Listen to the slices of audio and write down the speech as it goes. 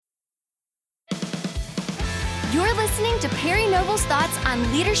You're listening to Perry Noble's thoughts on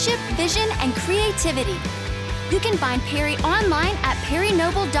leadership, vision, and creativity. You can find Perry online at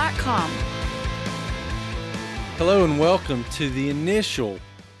perrynoble.com. Hello and welcome to the initial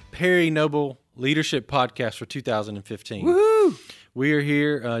Perry Noble Leadership Podcast for 2015. Woohoo! We are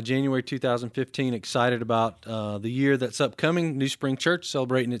here January 2015, excited about the year that's upcoming. New Spring Church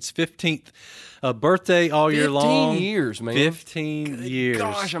celebrating its 15th birthday all year long. 15 years, man. 15 years.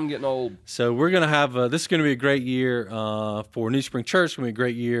 Gosh, I'm getting old. So we're going to have, this is going to be a great year for New Spring Church. It's going to be a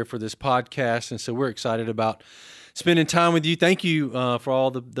great year for this podcast. And so we're excited about spending time with you. Thank you for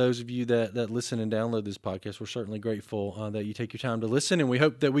all those of you that listen and download this podcast. We're certainly grateful that you take your time to listen, and we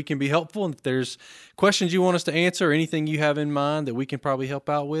hope that we can be helpful. And if there's questions you want us to answer or anything you have in mind that we can probably help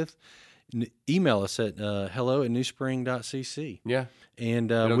out with, email us at hello@newspring.cc. Yeah.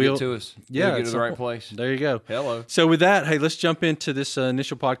 And It'll get to us. Yeah, It'll get to the right place. There you go. Hello. So with that, hey, let's jump into this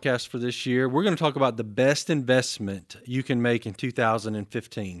initial podcast for this year. We're going to talk about the best investment you can make in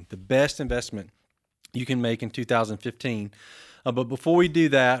 2015. The best investment you can make in 2015. But before we do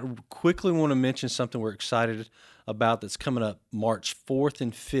that, quickly want to mention something we're excited about that's coming up March 4th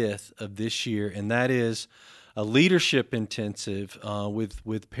and 5th of this year, and that is a leadership intensive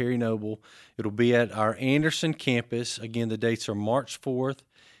with Perry Noble. It'll be at our Anderson campus. Again, the dates are March 4th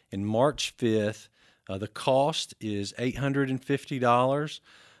and March 5th. The cost is $850.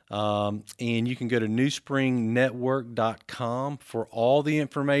 And you can go to newspringnetwork.com for all the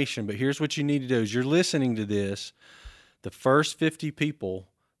information. But here's what you need to do. As you're listening to this, the first 50 people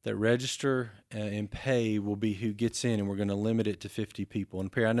that register and pay will be who gets in, and we're going to limit it to 50 people.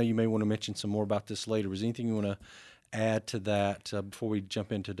 And Perry, I know you may want to mention some more about this later. Was there anything you want to add to that before we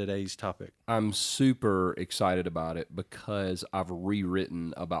jump into today's topic? I'm super excited about it because I've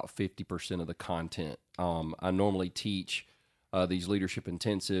rewritten about 50% of the content. I normally teach these leadership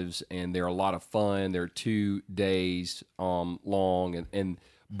intensives, and they're a lot of fun. They're 2 days long,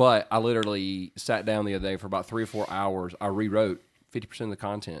 but I literally sat down the other day for about 3 or 4 hours. I rewrote 50% of the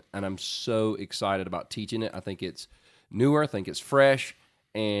content, and I'm so excited about teaching it. I think it's newer. I think it's fresh,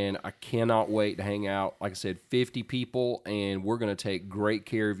 and I cannot wait to hang out. Like I said, 50 people, and we're going to take great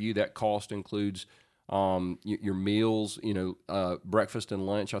care of you. That cost includes your meals, breakfast and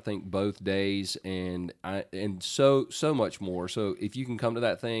lunch, I think both days, and so much more. So if you can come to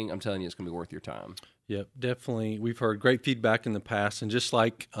that thing, I'm telling you, it's going to be worth your time. Yep, definitely. We've heard great feedback in the past, and just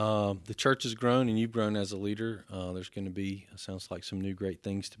like the church has grown and you've grown as a leader, there's going to be, sounds like, some new great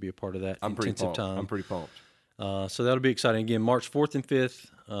things to be a part of that intensive time. I'm pretty pumped. So that'll be exciting. Again, March 4th and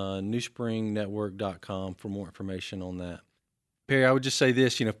 5th, newspringnetwork.com for more information on that. Perry, I would just say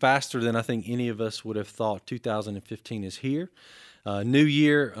this, faster than I think any of us would have thought, 2015 is here. New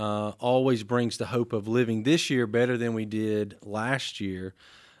year always brings the hope of living this year better than we did last year.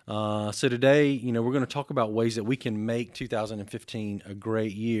 So today, we're going to talk about ways that we can make 2015 a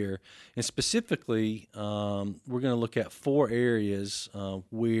great year. And specifically, we're going to look at 4 areas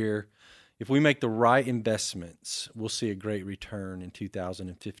where if we make the right investments, we'll see a great return in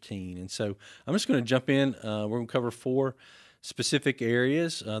 2015. And so I'm just going to jump in. We're going to cover 4 specific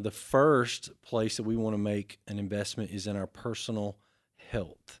areas. The first place that we want to make an investment is in our personal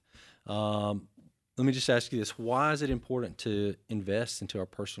health. Let me just ask you this. Why is it important to invest into our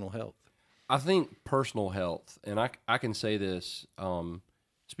personal health? I think personal health, and I can say this,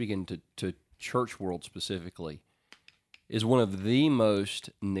 speaking to church world specifically, is one of the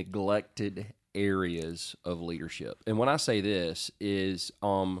most neglected areas of leadership. And when I say this is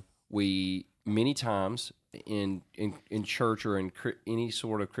we many times in church or in any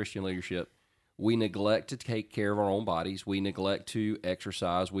sort of Christian leadership, we neglect to take care of our own bodies. We neglect to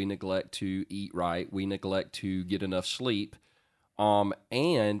exercise. We neglect to eat right. We neglect to get enough sleep.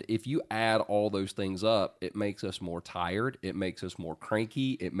 And if you add all those things up, it makes us more tired. It makes us more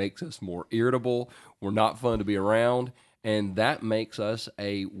cranky. It makes us more irritable. We're not fun to be around. And that makes us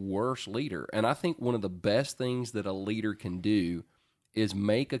a worse leader. And I think one of the best things that a leader can do is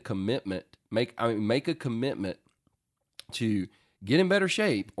make a commitment. Make a commitment to get in better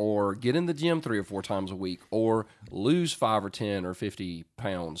shape, or get in the gym 3 or 4 times a week, or lose 5 or 10 or 50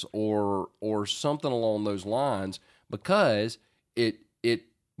 pounds, or something along those lines, because it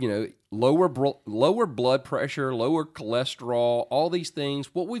lower blood pressure, lower cholesterol, all these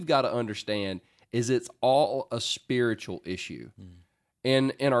things. What we've got to understand is it's all a spiritual issue.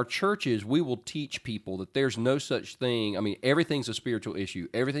 And in our churches, we will teach people that there's no such thing. I mean, everything's a spiritual issue.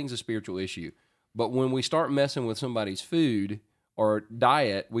 Everything's a spiritual issue. But when we start messing with somebody's food or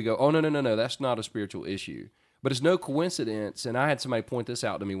diet, we go, oh, no, that's not a spiritual issue. But it's no coincidence, and I had somebody point this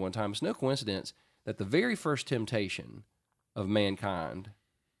out to me one time, it's no coincidence that the very first temptation of mankind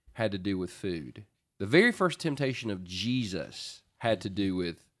had to do with food. The very first temptation of Jesus had to do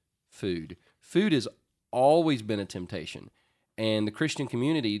with food. Food has always been a temptation. And the Christian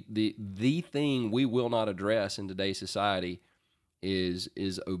community, the thing we will not address in today's society is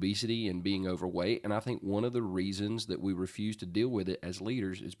obesity and being overweight. And I think one of the reasons that we refuse to deal with it as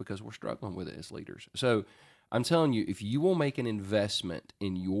leaders is because we're struggling with it as leaders. So I'm telling you, if you will make an investment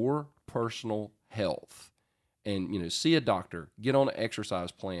in your personal health and, see a doctor, get on an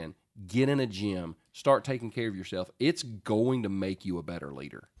exercise plan, get in a gym, start taking care of yourself, it's going to make you a better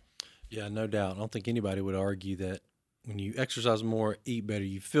leader. Yeah, no doubt. I don't think anybody would argue that when you exercise more, eat better,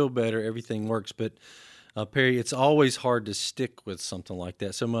 you feel better, everything works. But Perry, it's always hard to stick with something like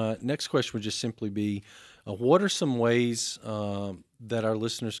that. So my next question would just simply be, what are some ways that our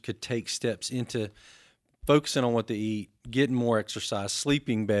listeners could take steps into focusing on what they eat, getting more exercise,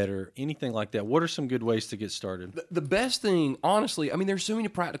 sleeping better, anything like that? What are some good ways to get started? The best thing, honestly, I mean, there's so many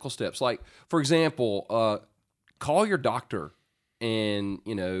practical steps. Like, for example, call your doctor and,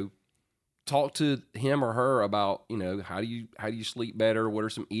 talk to him or her about, how do you sleep better? What are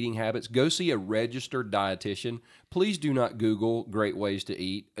some eating habits? Go see a registered dietitian. Please do not Google great ways to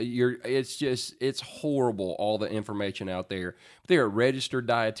eat. It's horrible, all the information out there. But there are registered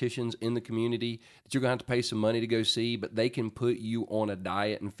dietitians in the community that you're going to have to pay some money to go see, but they can put you on a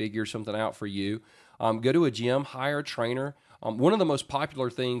diet and figure something out for you. Go to a gym, hire a trainer. One of the most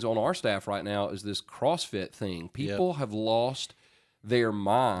popular things on our staff right now is this CrossFit thing. People have lost their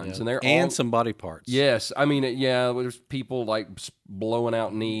minds, and they're some body parts. Yes, I mean, there's people like blowing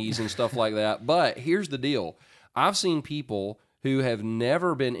out knees and stuff like that. But here's the deal: I've seen people who have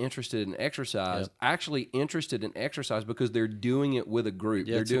never been interested in exercise actually interested in exercise because they're doing it with a group.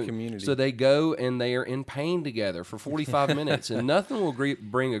 Yeah, they're doing a community. So they go and they are in pain together for 45 minutes, and nothing will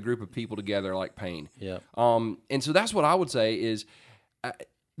bring a group of people together like pain. Yeah. And so that's what I would say is.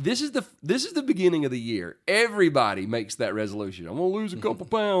 This is the beginning of the year. Everybody makes that resolution. I'm going to lose a couple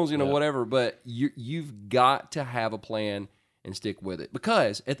pounds, whatever. But you've got to have a plan and stick with it.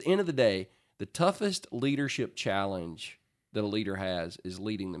 Because at the end of the day, the toughest leadership challenge that a leader has is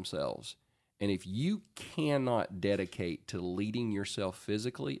leading themselves. And if you cannot dedicate to leading yourself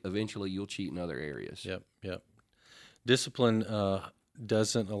physically, eventually you'll cheat in other areas. Yep. Discipline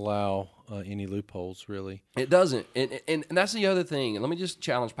doesn't allow any loopholes, really. It doesn't. And that's the other thing. And let me just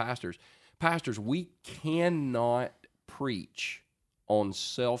challenge pastors. Pastors, we cannot preach on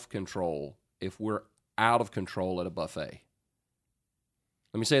self-control if we're out of control at a buffet.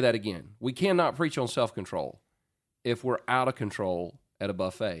 Let me say that again. We cannot preach on self-control if we're out of control at a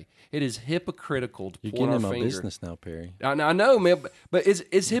buffet. It is hypocritical to point our finger. You're getting in my business now, Perry. I know, man, but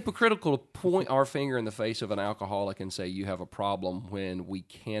it's hypocritical to point our finger in the face of an alcoholic and say you have a problem when we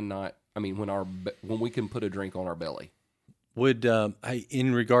cannot. I mean, when we can put a drink on our belly. Would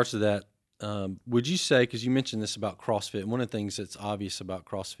in regards to that, would you say, because you mentioned this about CrossFit, one of the things that's obvious about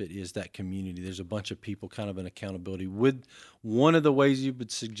CrossFit is that community. There's a bunch of people, kind of an accountability. Would one of the ways you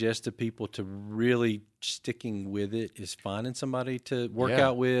would suggest to people to really sticking with it is finding somebody to work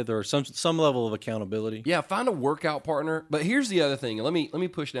out with, or some level of accountability? Yeah, find a workout partner. But here's the other thing. Let me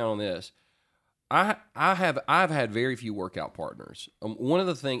push down on this. I've had very few workout partners. One of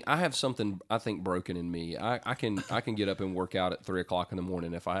the things, I have something I think broken in me. I can get up and work out at 3:00 in the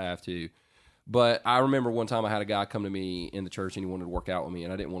morning if I have to. But I remember one time I had a guy come to me in the church and he wanted to work out with me,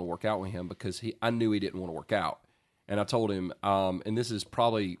 and I didn't want to work out with him because I knew he didn't want to work out. And I told him, and this is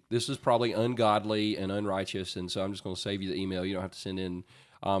probably ungodly and unrighteous, and so I'm just going to save you the email. You don't have to send in.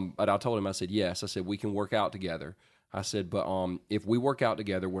 But I told him, I said, yes. I said, we can work out together. I said, but if we work out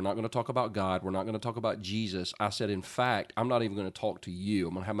together, we're not going to talk about God. We're not going to talk about Jesus. I said, in fact, I'm not even going to talk to you.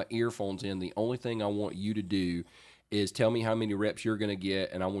 I'm going to have my earphones in. The only thing I want you to do is tell me how many reps you're going to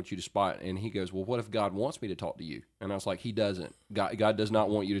get, and I want you to spot. And he goes, well, what if God wants me to talk to you? And I was like, he doesn't. God does not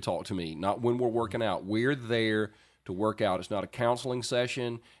want you to talk to me, not when we're working out. We're there to work out. It's not a counseling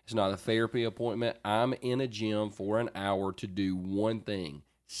session. It's not a therapy appointment. I'm in a gym for an hour to do one thing: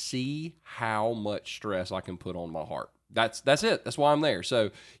 see how much stress I can put on my heart. That's it. That's why I'm there. So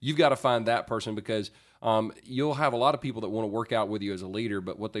you've got to find that person, because you'll have a lot of people that want to work out with you as a leader,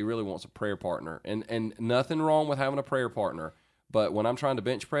 but what they really want is a prayer partner. And nothing wrong with having a prayer partner. But when I'm trying to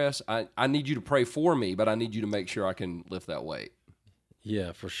bench press, I need you to pray for me, but I need you to make sure I can lift that weight.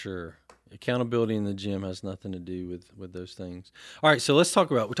 Yeah, for sure. Accountability in the gym has nothing to do with those things. All right, so we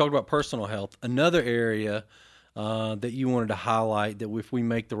talked about personal health. Another area that you wanted to highlight that if we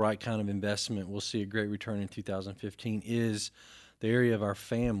make the right kind of investment, we'll see a great return in 2015 is the area of our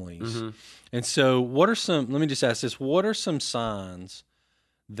families. Mm-hmm. And so let me just ask this, what are some signs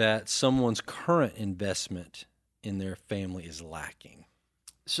that someone's current investment in their family is lacking?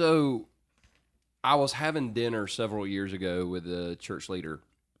 So I was having dinner several years ago with a church leader,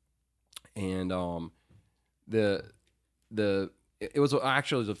 and it was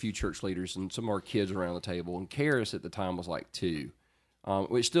a few church leaders and some of our kids around the table, and Karis at the time was like 2,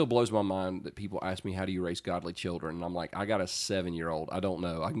 which still blows my mind that people ask me, how do you raise godly children? And I'm like, I got a 7-year-old. I don't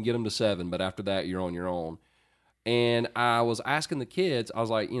know. I can get them to 7, but after that, you're on your own. And I was asking the kids, I was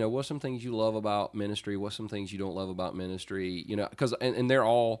like, what's some things you love about ministry? What's some things you don't love about ministry? Because and they're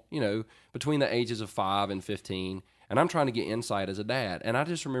all, between the ages of 5 and 15. And I'm trying to get insight as a dad. And I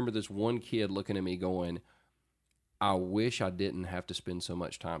just remember this one kid looking at me going, I wish I didn't have to spend so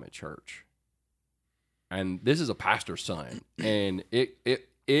much time at church. And this is a pastor's son. And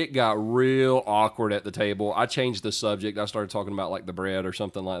it got real awkward at the table. I changed the subject. I started talking about like the bread or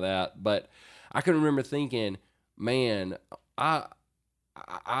something like that. But I can remember thinking, man, I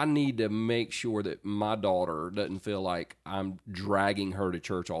need to make sure that my daughter doesn't feel like I'm dragging her to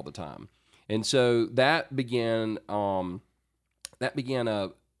church all the time. And so that began a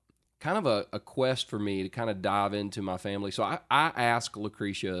kind of a quest for me to kind of dive into my family. So I ask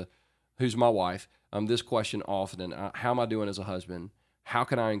Lucretia, who's my wife, this question often. How am I doing as a husband? How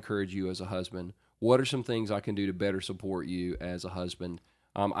can I encourage you as a husband? What are some things I can do to better support you as a husband?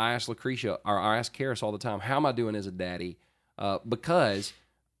 I ask Lucretia, or I ask Karis all the time, how am I doing as a daddy? Because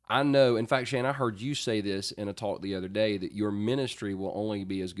I know, in fact, Shane, I heard you say this in a talk the other day, that your ministry will only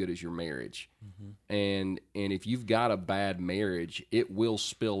be as good as your marriage. Mm-hmm. And if you've got a bad marriage, it will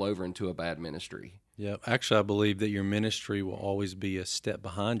spill over into a bad ministry. Yeah, actually, I believe that your ministry will always be a step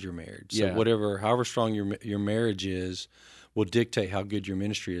behind your marriage. So Yeah. however strong your marriage is, will dictate how good your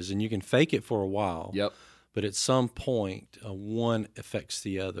ministry is. And you can fake it for a while. Yep. But at some point, one affects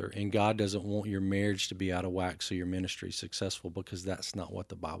the other, and God doesn't want your marriage to be out of whack so your ministry is successful, because that's not what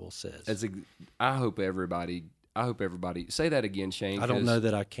the Bible says. I hope everybody say that again, Shane. I don't know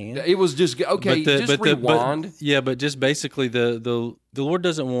that I can. It was just okay. Just rewind. But just basically, the Lord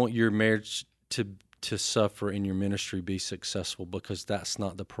doesn't want your marriage to suffer and your ministry be successful, because that's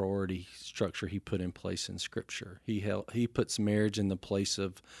not the priority structure He put in place in Scripture. He puts marriage in the place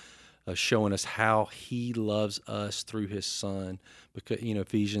of showing us how He loves us through His Son, because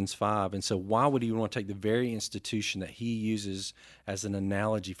Ephesians 5. And so why would He want to take the very institution that He uses as an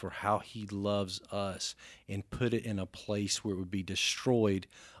analogy for how He loves us and put it in a place where it would be destroyed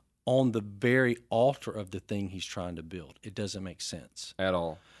on the very altar of the thing He's trying to build? It doesn't make sense At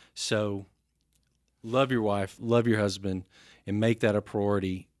all. So love your wife, love your husband, and make that a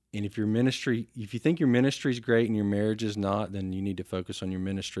priority. And if you think your ministry is great and your marriage is not, then you need to focus on your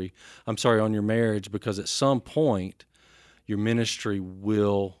marriage, because at some point your ministry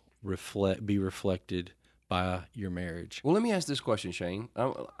will be reflected by your marriage. Well, let me ask this question, Shane.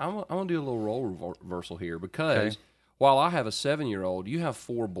 I'm going to do a little role reversal here, because while I have a 7-year-old, you have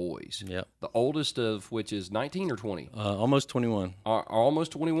 4 boys. Yep. The oldest of which is 19 or 20? Almost 21.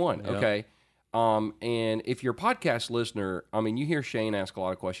 Almost 21. Yep. Okay. And if you're a podcast listener, you hear Shane ask a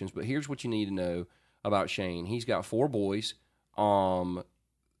lot of questions, but here's what you need to know about Shane. He's got 4 boys, 2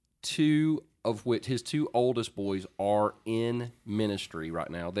 of which his 2 oldest boys are in ministry right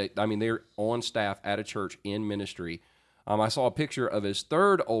now. They're on staff at a church in ministry. I saw a picture of his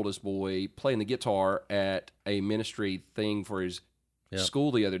 3rd oldest boy playing the guitar at a ministry thing for his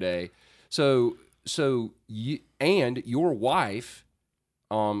school the other day. So you and your wife,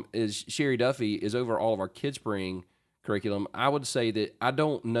 is Sherry Duffy, is over all of our KidSpring curriculum. I would say that I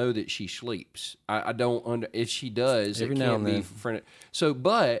don't know that she sleeps. I don't if she does, every it now can't and be then.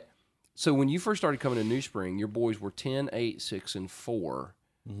 So when you first started coming to New Spring, your boys were 10, 8, 6, and 4.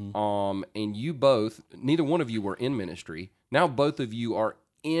 Mm-hmm. And you both, neither one of you were in ministry. Now both of you are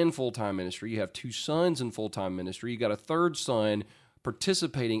in full-time ministry. You have 2 sons in full-time ministry. You got a 3rd son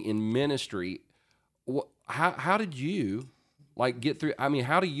participating in ministry. How did you get through?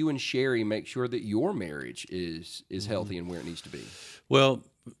 How do you and Sherry make sure that your marriage is healthy and where it needs to be? Well,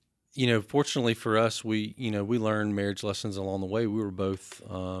 fortunately for us, we learned marriage lessons along the way. We were both,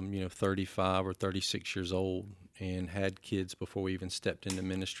 35 or 36 years old and had kids before we even stepped into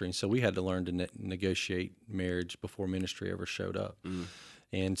ministry. And so we had to learn to negotiate marriage before ministry ever showed up. Mm.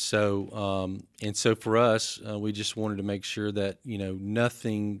 And so for us, we just wanted to make sure that,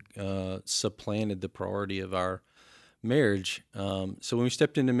 nothing supplanted the priority of our marriage. So when we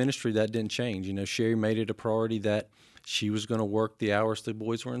stepped into ministry, that didn't change. Sherry made it a priority that she was going to work the hours the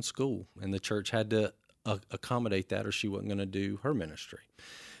boys were in school, and the church had to accommodate that, or she wasn't going to do her ministry.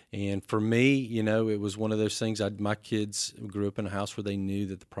 And for me, it was one of those things. My kids grew up in a house where they knew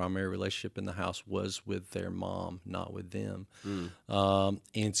that the primary relationship in the house was with their mom, not with them. Mm. And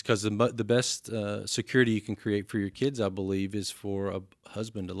it's because the best security you can create for your kids, I believe, is for a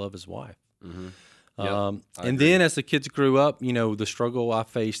husband to love his wife. Mm-hmm. And then as the kids grew up, you know, the struggle I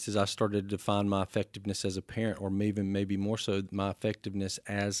faced as I started to define my effectiveness as a parent, or maybe more so my effectiveness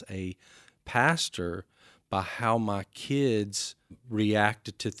as a pastor, by how my kids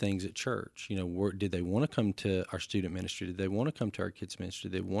reacted to things at church. You know, did they want to come to our student ministry? Did they want to come to our kids ministry?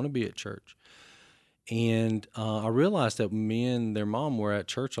 Did they want to be at church? And I realized that me and their mom were at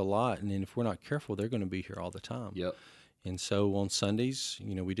church a lot, and then if we're not careful, they're going to be here all the time. Yep. And so on Sundays,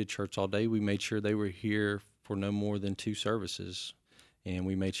 you know, we did church all day. We made sure they were here for no more than 2 services, and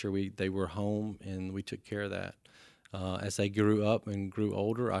we made sure they were home, and we took care of that. As they grew up and grew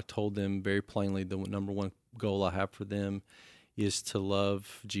older, I told them very plainly the number one goal I have for them is to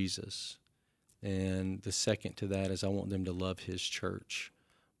love Jesus. And the second to that is I want them to love his church,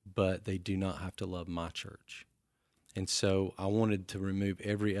 but they do not have to love my church. And so I wanted to remove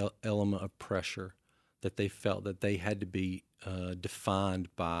every element of pressure that they felt that they had to be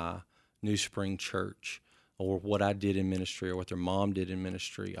defined by New Spring Church or what I did in ministry or what their mom did in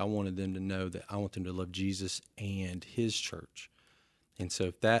ministry. I wanted them to know that I want them to love Jesus and his church. And so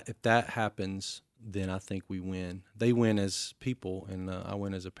if that happens, then I think we win. They win as people, and I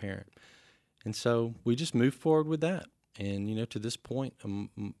win as a parent. And so we just move forward with that. And, you know, to this point,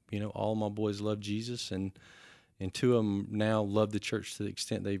 you know, all my boys love Jesus, and 2 of them now love the church to the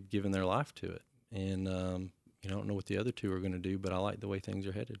extent they've given their life to it. And, you know, I don't know what the other 2 are going to do, but I like the way things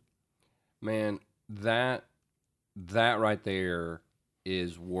are headed. Man, that right there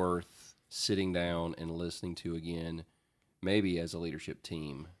is worth sitting down and listening to again, maybe as a leadership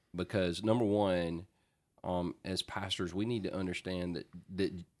team. Because, number one, as pastors, we need to understand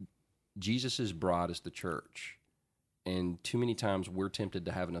that Jesus' bride is the church. And too many times we're tempted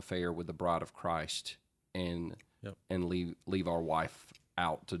to have an affair with the bride of Christ and leave our wife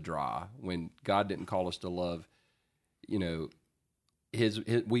out to dry when God didn't call us to love, you know,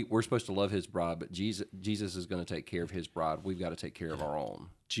 we're supposed to love his bride, but Jesus is going to take care of his bride. We've got to take care of our own.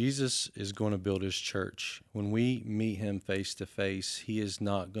 Jesus is going to build his church. When we meet him face to face, he is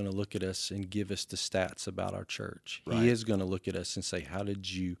not going to look at us and give us the stats about our church. Right. He is going to look at us and say, how did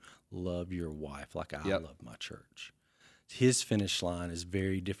you love your wife like I love my church? His finish line is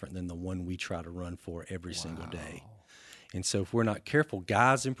very different than the one we try to run for every single day. And so if we're not careful,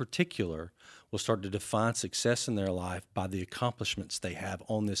 guys in particular will start to define success in their life by the accomplishments they have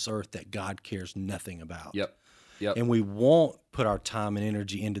on this earth that God cares nothing about. Yep. And we won't put our time and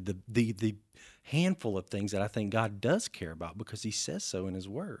energy into the handful of things that I think God does care about because he says so in his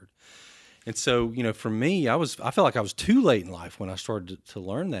word. And so, you know, for me, I felt like I was too late in life when I started to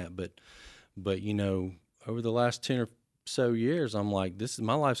learn that. But you know, over the last 10 or so years, I'm like,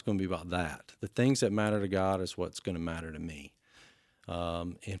 my life's going to be about that. The things that matter to God is what's going to matter to me.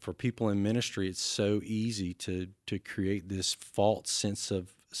 And for people in ministry, it's so easy to create this false sense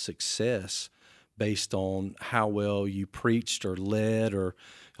of success based on how well you preached or led or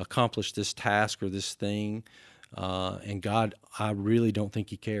accomplished this task or this thing. And God, I really don't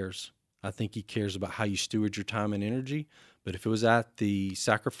think he cares. I think he cares about how you steward your time and energy. But if it was at the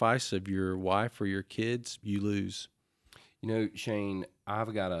sacrifice of your wife or your kids, you lose. You know, Shane,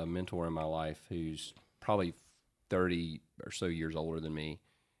 I've got a mentor in my life who's probably 30 or so years older than me.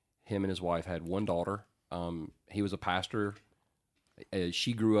 Him and his wife had 1 daughter. He was a pastor.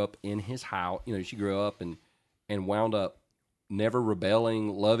 She grew up in his house. You know, she grew up and wound up never rebelling,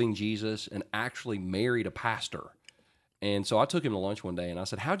 loving Jesus, and actually married a pastor. And so I took him to lunch one day, and I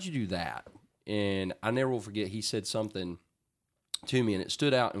said, how'd you do that? And I never will forget, he said something to me, and it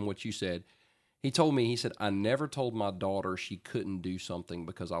stood out in what you said. He told me, he said, I never told my daughter she couldn't do something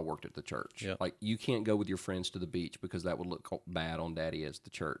because I worked at the church. Yep. Like, you can't go with your friends to the beach because that would look bad on daddy as the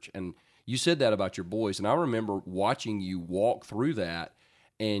church. And you said that about your boys. And I remember watching you walk through that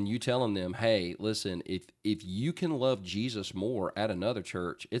and you telling them, hey, listen, if you can love Jesus more at another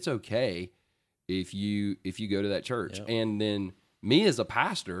church, it's okay if you go to that church. Yep. And then me as a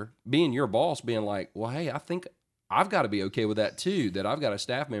pastor, being your boss, being like, well, hey, I think I've got to be okay with that too, that I've got a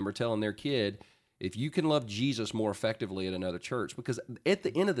staff member telling their kid, if you can love Jesus more effectively at another church, because at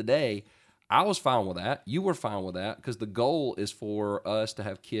the end of the day, I was fine with that. You were fine with that, because the goal is for us to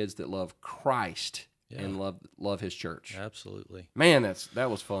have kids that love Christ and love his church. Absolutely. Man, that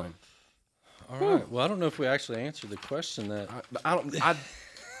was fun. All right. Well, I don't know if we actually answered the question that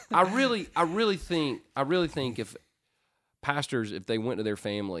I really think if pastors, if they went to their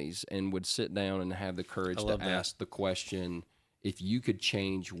families and would sit down and have the courage to ask the question, if you could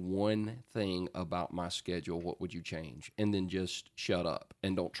change one thing about my schedule, what would you change? And then just shut up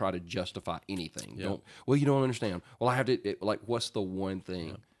and don't try to justify anything. Yep. You don't understand. Well, I have to, what's the one thing?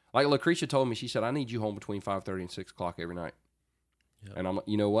 Yep. Like Lucretia told me, she said, I need you home between 5:30 and 6 o'clock every night. Yep. And I'm like,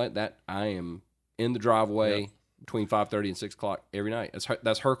 you know what? That I am in the driveway Yep. between 5:30 and 6 o'clock every night.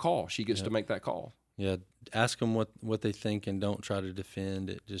 That's her call. She gets to make that call. Yeah, ask them what they think and don't try to defend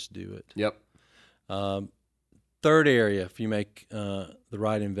it. Just do it. Yep. Third area, if you make the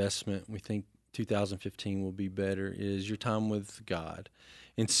right investment, we think 2015 will be better, is your time with God.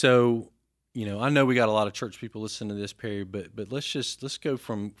 And so, I know we got a lot of church people listening to this, Perry, but let's go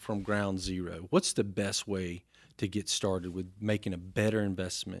from ground zero. What's the best way to get started with making a better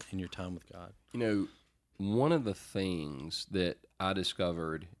investment in your time with God? One of the things that I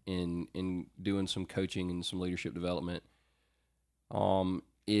discovered in doing some coaching and some leadership development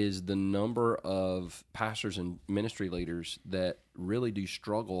is the number of pastors and ministry leaders that really do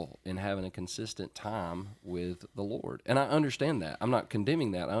struggle in having a consistent time with the Lord. And I understand that. I'm not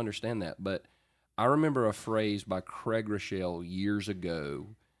condemning that. I understand that. But I remember a phrase by Craig Rochelle years ago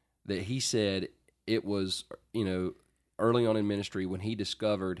that he said it was, early on in ministry when he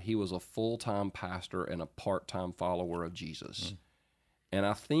discovered he was a full-time pastor and a part-time follower of Jesus. And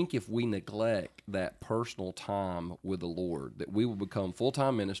I think if we neglect that personal time with the Lord, that we will become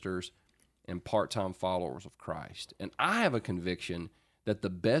full-time ministers and part-time followers of Christ. And I have a conviction that the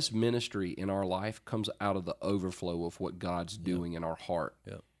best ministry in our life comes out of the overflow of what God's doing in our heart.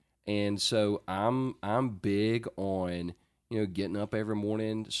 Yep. And so I'm big on, getting up every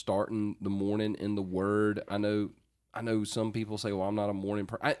morning, starting the morning in the Word. I know some people say, well, I'm not a morning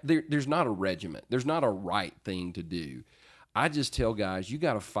person. There's not a regiment. There's not a right thing to do. I just tell guys, you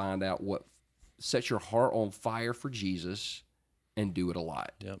got to find out what sets your heart on fire for Jesus and do it a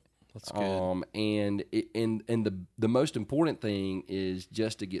lot. Yep, that's good. And the most important thing is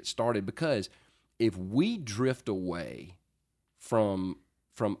just to get started, because if we drift away from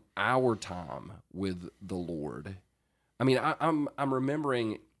our time with the Lord, I mean, I'm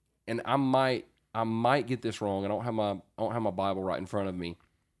remembering, and I might get this wrong. I don't have my Bible right in front of me,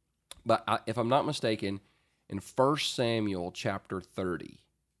 but if I'm not mistaken, in 1 Samuel chapter 30,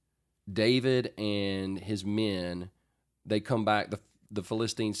 David and his men, they come back. The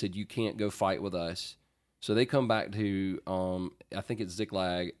Philistines said, "You can't go fight with us." So they come back to, I think it's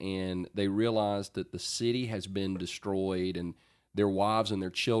Ziklag, and they realize that the city has been destroyed and their wives and their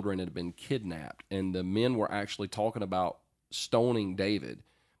children had been kidnapped. And the men were actually talking about stoning David.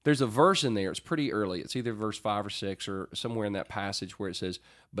 There's a verse in there, it's pretty early. It's either verse 5 or 6 or somewhere in that passage where it says,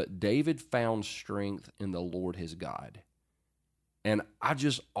 "But David found strength in the Lord his God." And I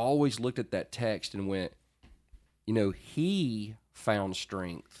just always looked at that text and went, he found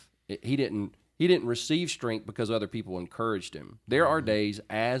strength. He didn't receive strength because other people encouraged him. There are days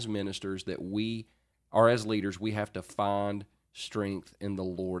as ministers that we, or as leaders, we have to find strength in the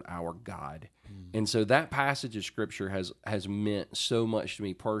Lord our God. And so that passage of Scripture has meant so much to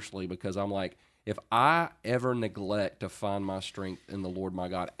me personally, because I'm like, if I ever neglect to find my strength in the Lord my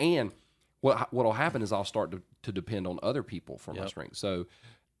God, and what'll happen is I'll start to depend on other people for my strength. So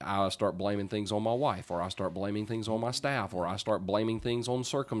I start blaming things on my wife, or I start blaming things on my staff, or I start blaming things on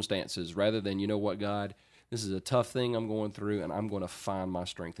circumstances, rather than, you know what, God, this is a tough thing I'm going through, and I'm going to find my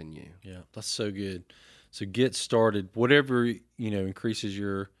strength in you. Yeah, that's so good. So get started. Whatever, increases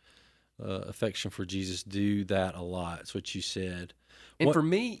your affection for Jesus, do that a lot. That's what you said. And for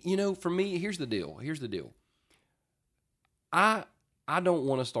me, here's the deal. I don't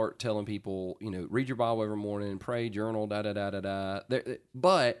want to start telling people, read your Bible every morning, pray, journal, da-da-da-da-da.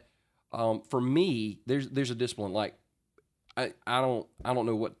 But for me, there's a discipline. Like, I don't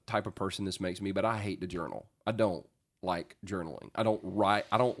know what type of person this makes me, but I hate to journal. I don't like journaling. I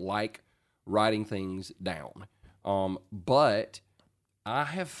don't like writing things down. But I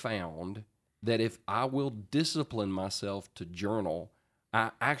have found that if I will discipline myself to journal, I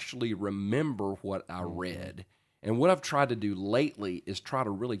actually remember what I read. And what I've tried to do lately is try to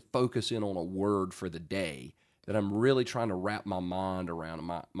really focus in on a word for the day that I'm really trying to wrap my mind around,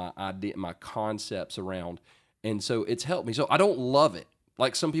 my idea, my concepts around. And so it's helped me. So I don't love it.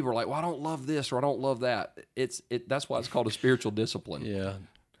 Like some people are like, well, I don't love this or I don't love that. That's why it's called a spiritual discipline. Yeah.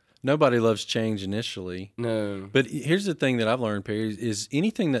 Nobody loves change initially. No. But here's the thing that I've learned, Perry, is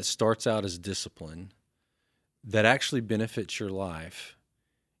anything that starts out as discipline that actually benefits your life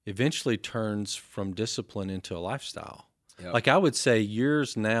eventually turns from discipline into a lifestyle. Yep. Like I would say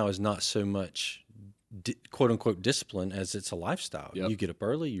yours now is not so much quote unquote discipline as it's a lifestyle. Yep. You get up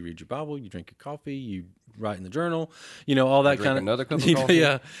early, you read your Bible, you drink your coffee, you write in the journal, all that kind of another cup of coffee.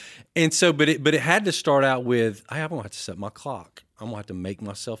 Yeah. And so, but it had to start out with, hey, I'm going to have to set my clock. I'm going to have to make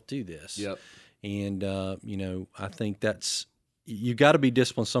myself do this. Yep. And, I think you got to be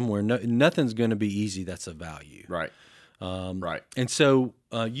disciplined somewhere. Nothing's going to be easy. That's a value. Right. Right. And so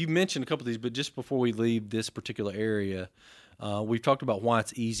you mentioned a couple of these, but just before we leave this particular area, We've talked about why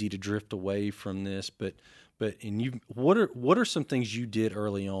it's easy to drift away from this, but what are some things you did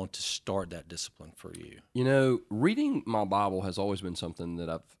early on to start that discipline for you? You know, reading my Bible has always been something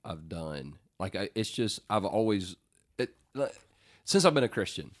that I've done. Like it's just I've always since I've been a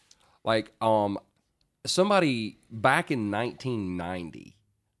Christian. Like somebody back in 1990,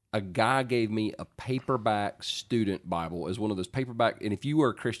 a guy gave me a paperback student Bible. It was one of those paperback, and if you were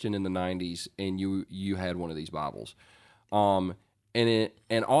a Christian in the 90s and you had one of these Bibles, and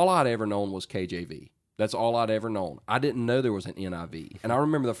all I'd ever known was KJV. That's all I'd ever known. I didn't know there was an NIV. And I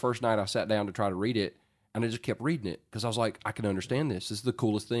remember the first night I sat down to try to read it, and I just kept reading it because I was like, I can understand this. This is the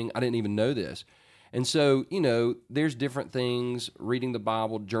coolest thing. I didn't even know this. And so, you know, there's different things, reading the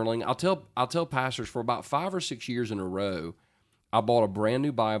Bible, journaling. I'll tell pastors for about 5 or 6 years in a row, I bought a brand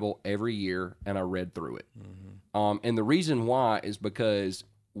new Bible every year, and I read through it. Mm-hmm. And the reason why is because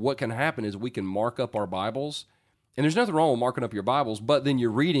what can happen is we can mark up our Bibles. And there's nothing wrong with marking up your Bibles, but then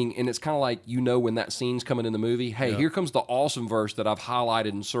you're reading, and it's kind of like, you know, when that scene's coming in the movie, hey, here comes the awesome verse that I've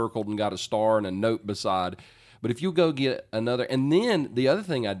highlighted and circled and got a star and a note beside. But if you go get another, and then the other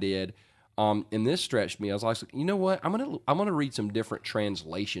thing I did, and this stretched me, I was like, you know what, I'm gonna read some different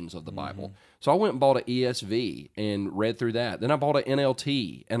translations of the Bible. So I went and bought an ESV and read through that. Then I bought an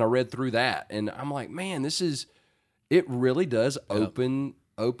NLT and I read through that, and I'm like, man, it really does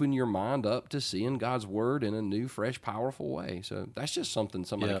open your mind up to seeing God's word in a new, fresh, powerful way. So that's just something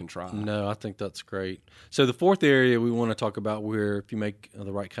somebody can try. No, I think that's great. So the fourth area we want to talk about, where if you make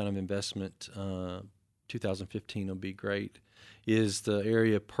the right kind of investment, 2015 will be great, is the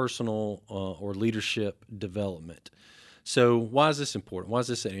area of personal or leadership development. So why is this important? Why is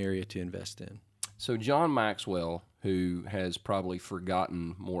this an area to invest in? So John Maxwell, who has probably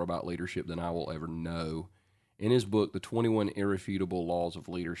forgotten more about leadership than I will ever know, in his book, The 21 Irrefutable Laws of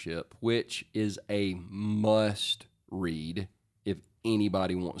Leadership, which is a must read if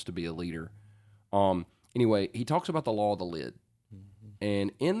anybody wants to be a leader. Anyway, he talks about the law of the lid. Mm-hmm.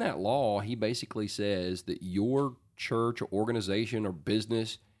 And in that law, he basically says that your church or organization or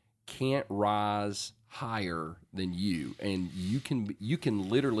business can't rise higher than you. And you can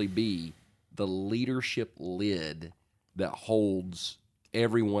literally be the leadership lid that holds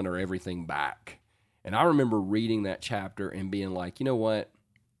everyone or everything back. And I remember reading that chapter and being like, you know what?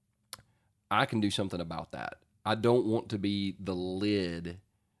 I can do something about that. I don't want to be the lid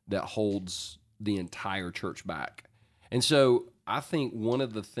that holds the entire church back. And so I think one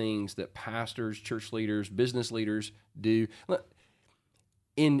of the things that pastors, church leaders, business leaders do,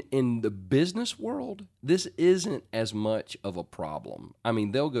 in the business world, this isn't as much of a problem. I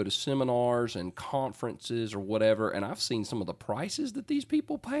mean, they'll go to seminars and conferences or whatever, and I've seen some of the prices that these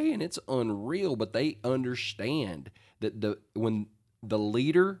people pay, and it's unreal, but they understand that when the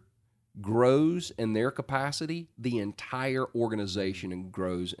leader grows in their capacity, the entire organization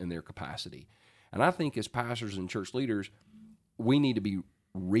grows in their capacity. And I think as pastors and church leaders, we need to be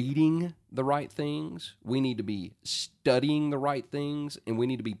reading the right things, we need to be studying the right things, and we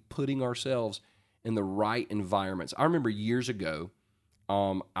need to be putting ourselves in the right environments. I remember years ago,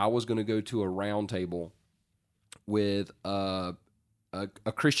 I was going to go to a round table with a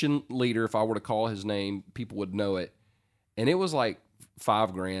Christian leader. If I were to call his name, people would know it. And it was like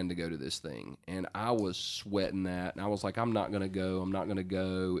 $5,000 to go to this thing. And I was sweating that. And I was like, I'm not going to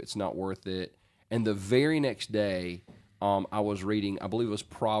go. It's not worth it. And the very next day, I was reading, I believe it was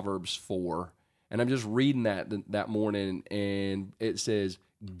Proverbs 4, and I'm just reading that morning, and it says,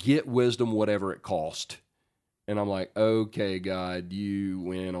 get wisdom whatever it cost. And I'm like, okay, God, you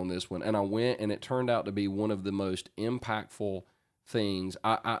win on this one. And I went, and it turned out to be one of the most impactful things.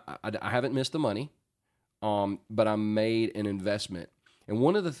 I haven't missed the money, but I made an investment. And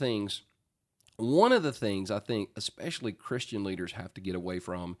one of the things I think especially Christian leaders have to get away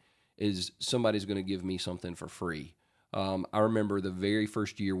from is somebody's going to give me something for free. I remember the very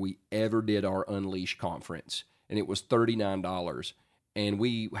first year we ever did our Unleash conference, and it was $39. And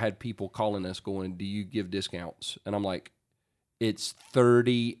we had people calling us going, do you give discounts? And I'm like, it's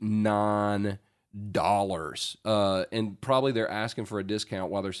 $39. And probably they're asking for a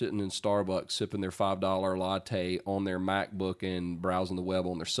discount while they're sitting in Starbucks sipping their $5 latte on their MacBook and browsing the web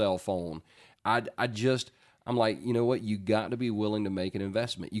on their cell phone. I'm like, you know what? You got to be willing to make an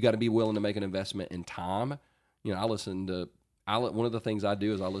investment. You got to be willing to make an investment in time. You know, one of the things I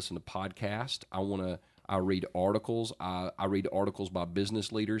do is I listen to podcasts. I read articles. I read articles by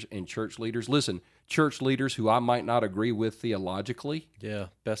business leaders and church leaders. Listen, church leaders who I might not agree with theologically. Yeah,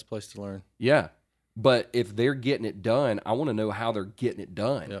 best place to learn. Yeah, but if they're getting it done, I want to know how they're getting it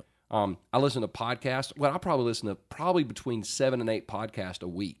done. Yep. I listen to podcasts. Well, I probably listen to between 7 and 8 podcasts a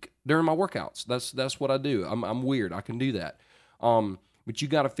week during my workouts. That's what I do. I'm weird. I can do that. But you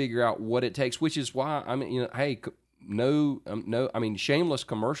got to figure out what it takes, which is why, I mean, hey, shameless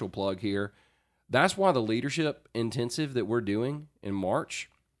commercial plug here. That's why the leadership intensive that we're doing in March,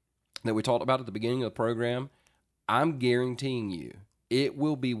 that we talked about at the beginning of the program, I'm guaranteeing you it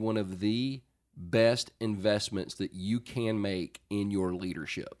will be one of the best investments that you can make in your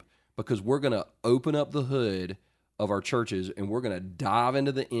leadership, because we're going to open up the hood of our churches and we're going to dive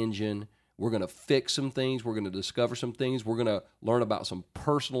into the engine. We're going to fix some things. We're going to discover some things. We're going to learn about some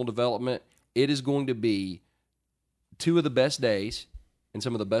personal development. It is going to be 2 of the best days and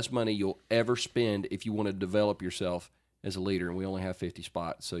some of the best money you'll ever spend if you want to develop yourself as a leader. And we only have 50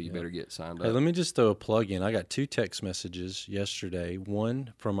 spots, so you better get signed up. Hey, let me just throw a plug in. I got 2 text messages yesterday.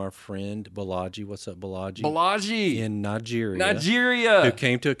 One from our friend Balaji. What's up, Balaji? Balaji! In Nigeria. Nigeria! Who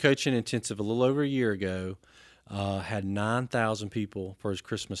came to a coaching intensive a little over a year ago. Had 9,000 people for his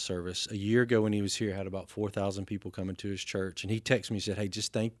Christmas service. A year ago when he was here, had about 4,000 people coming to his church. And he texted me and said, hey,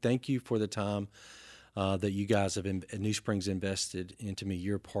 just thank you for the time that you guys have at New Springs invested into me.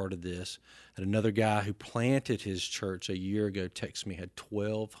 You're a part of this. And another guy who planted his church a year ago texted me, had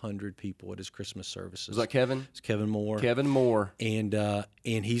 1,200 people at his Christmas services. Was that Kevin? It's Kevin Moore. Kevin Moore. And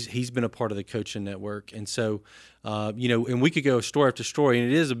he's been a part of the coaching network. And so, and we could go story after story,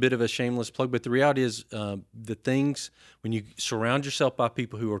 and it is a bit of a shameless plug, but the reality is the things, when you surround yourself by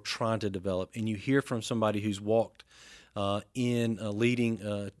people who are trying to develop, and you hear from somebody who's walked in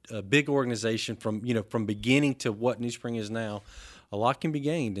leading a big organization from beginning to what New Spring is now, a lot can be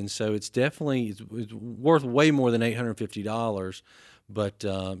gained. And so it's definitely it's worth way more than $850. But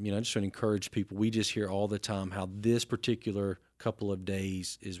I just want to encourage people. We just hear all the time how this particular couple of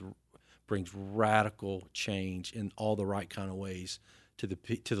days brings radical change in all the right kind of ways to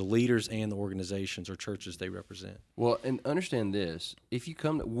the leaders and the organizations or churches they represent. Well, and understand this: if you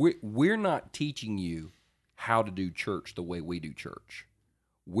come, we're not teaching you how to do church the way we do church.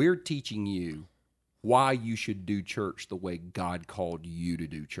 We're teaching you why you should do church the way God called you to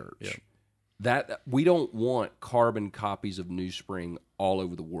do church. Yep. That we don't want carbon copies of New Spring all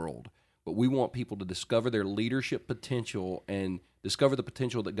over the world, but we want people to discover their leadership potential and discover the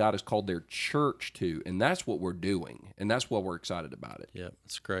potential that God has called their church to, and that's what we're doing, and that's why we're excited about it. Yeah,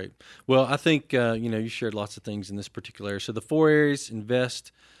 that's great. Well, I think you shared lots of things in this particular area. So the 4 areas: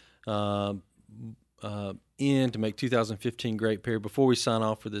 invest in to make 2015 great. Perry, before we sign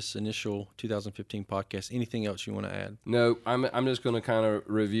off for this initial 2015 podcast, anything else you want to add? No, I'm just going to kind of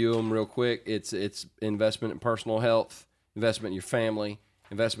review them real quick. It's investment in personal health, investment in your family,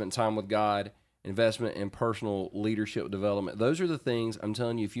 investment in time with God, investment in personal leadership development. Those are the things, I'm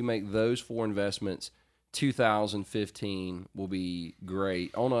telling you, if you make those 4 investments, 2015 will be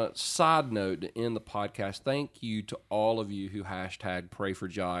great. On a side note, to end the podcast, thank you to all of you who hashtag Pray for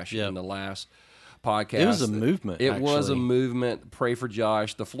Josh in the last podcast. It was a movement. It was a movement. Pray for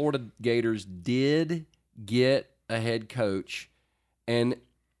Josh. The Florida Gators did get a head coach, and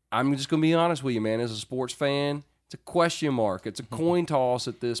I'm just going to be honest with you, man. As a sports fan, it's a question mark. It's a coin toss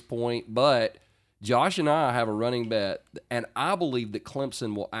at this point, but Josh and I have a running bet, and I believe that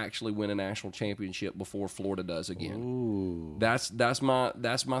Clemson will actually win a national championship before Florida does again. Ooh. That's my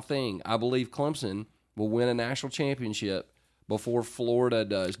thing. I believe Clemson will win a national championship before Florida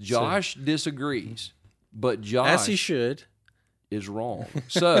does. Josh disagrees, but Josh, as he should, is wrong.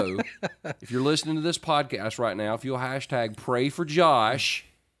 So if you're listening to this podcast right now, if you'll hashtag Pray for Josh,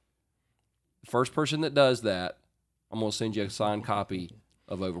 the first person that does that, I'm going to send you a signed copy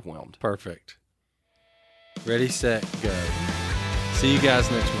of Overwhelmed. Perfect. Ready, set, go. See you guys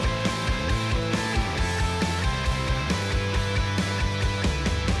next month.